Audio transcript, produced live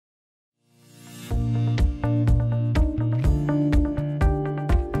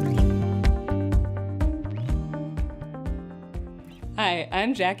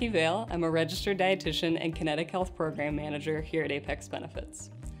I'm Jacquie Vail. I'm a registered dietitian and kinetic health program manager here at Apex Benefits.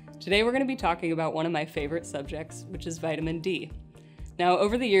 Today we're going to be talking about one of my favorite subjects, which is vitamin D. Now,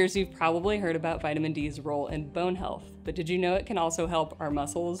 over the years, you've probably heard about vitamin D's role in bone health, but did you know it can also help our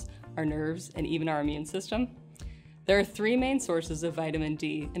muscles, our nerves, and even our immune system? There are three main sources of vitamin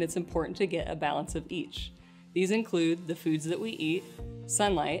D, and it's important to get a balance of each. These include the foods that we eat,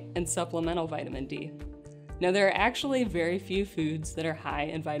 sunlight, and supplemental vitamin D. Now, there are actually very few foods that are high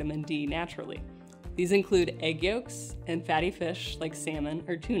in vitamin D naturally. These include egg yolks and fatty fish like salmon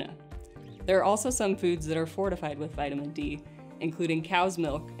or tuna. There are also some foods that are fortified with vitamin D, including cow's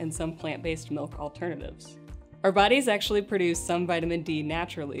milk and some plant-based milk alternatives. Our bodies actually produce some vitamin D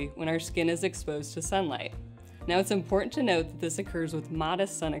naturally when our skin is exposed to sunlight. Now, it's important to note that this occurs with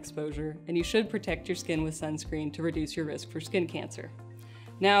modest sun exposure, and you should protect your skin with sunscreen to reduce your risk for skin cancer.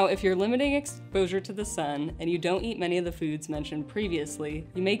 Now, if you're limiting exposure to the sun and you don't eat many of the foods mentioned previously,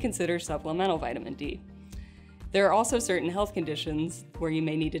 you may consider supplemental vitamin D. There are also certain health conditions where you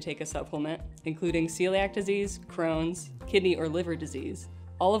may need to take a supplement, including celiac disease, Crohn's, kidney or liver disease,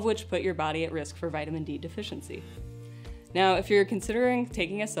 all of which put your body at risk for vitamin D deficiency. Now, if you're considering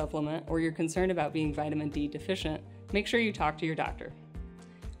taking a supplement or you're concerned about being vitamin D deficient, make sure you talk to your doctor.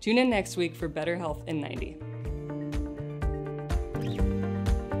 Tune in next week for Better Health in 90.